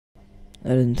I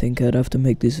didn't think I'd have to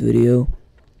make this video.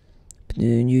 Been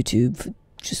doing YouTube for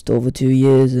just over 2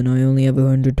 years and I only have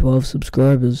 112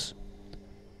 subscribers.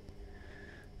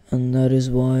 And that is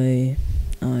why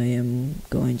I am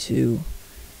going to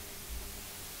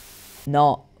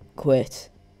not quit.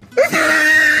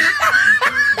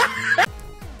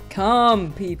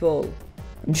 Calm, people.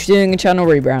 I'm just doing a channel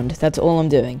rebrand. That's all I'm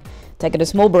doing. Taking a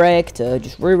small break to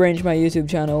just rearrange my YouTube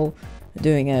channel.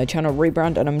 Doing a channel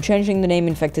rebrand, and I'm changing the name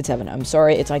Infected7. I'm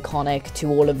sorry, it's iconic to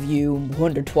all of you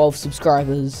 112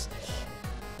 subscribers.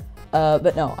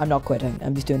 But no, I'm not quitting.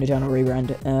 I'm just doing a channel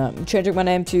rebrand. I'm changing my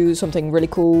name to something really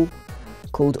cool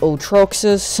called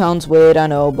Ultroxus. Sounds weird, I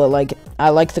know, but like, I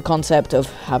like the concept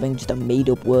of having just a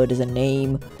made-up word as a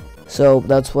name. So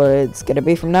that's what it's gonna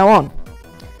be from now on.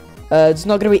 It's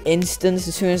not going to be instant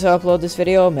as soon as I upload this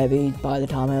video, maybe by the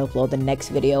time I upload the next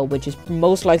video, which is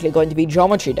most likely going to be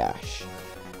Geometry Dash.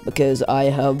 Because I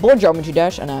have bought Geometry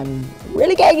Dash and I'm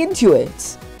really getting into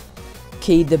it.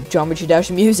 Key the Geometry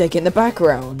Dash music in the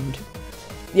background.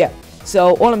 Yeah,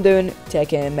 so all I'm doing,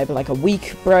 taking maybe like a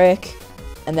week break,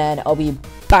 and then I'll be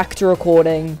back to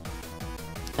recording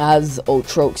as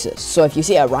Ultroxus. So if you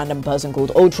see a random person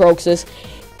called Ultroxus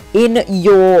in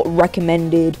your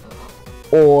recommended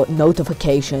or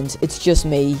notifications, it's just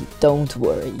me, don't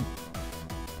worry.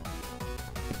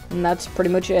 And that's pretty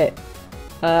much it.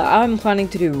 I'm planning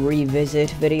to do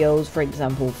revisit videos, for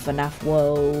example FNAF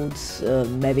Worlds,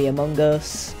 maybe Among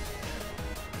Us.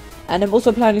 And I'm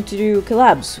also planning to do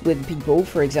collabs with people,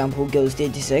 for example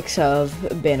Ghost86.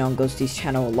 I've been on Ghosty's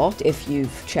channel a lot. If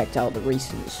you've checked out the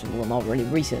recent, well not really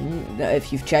recent,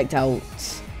 if you've checked out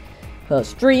her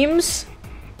streams.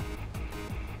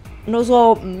 And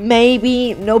also,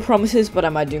 maybe, no promises, but I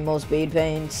might do more speed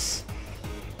paints.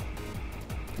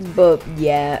 But,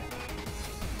 yeah.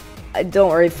 Don't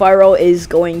worry, Fyro is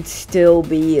going to still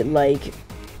be, like,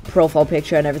 profile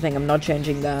picture and everything. I'm not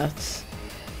changing that.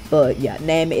 But, yeah,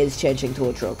 name is changing to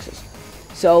Ultroxus.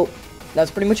 So, that's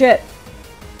pretty much it.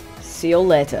 See you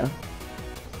later.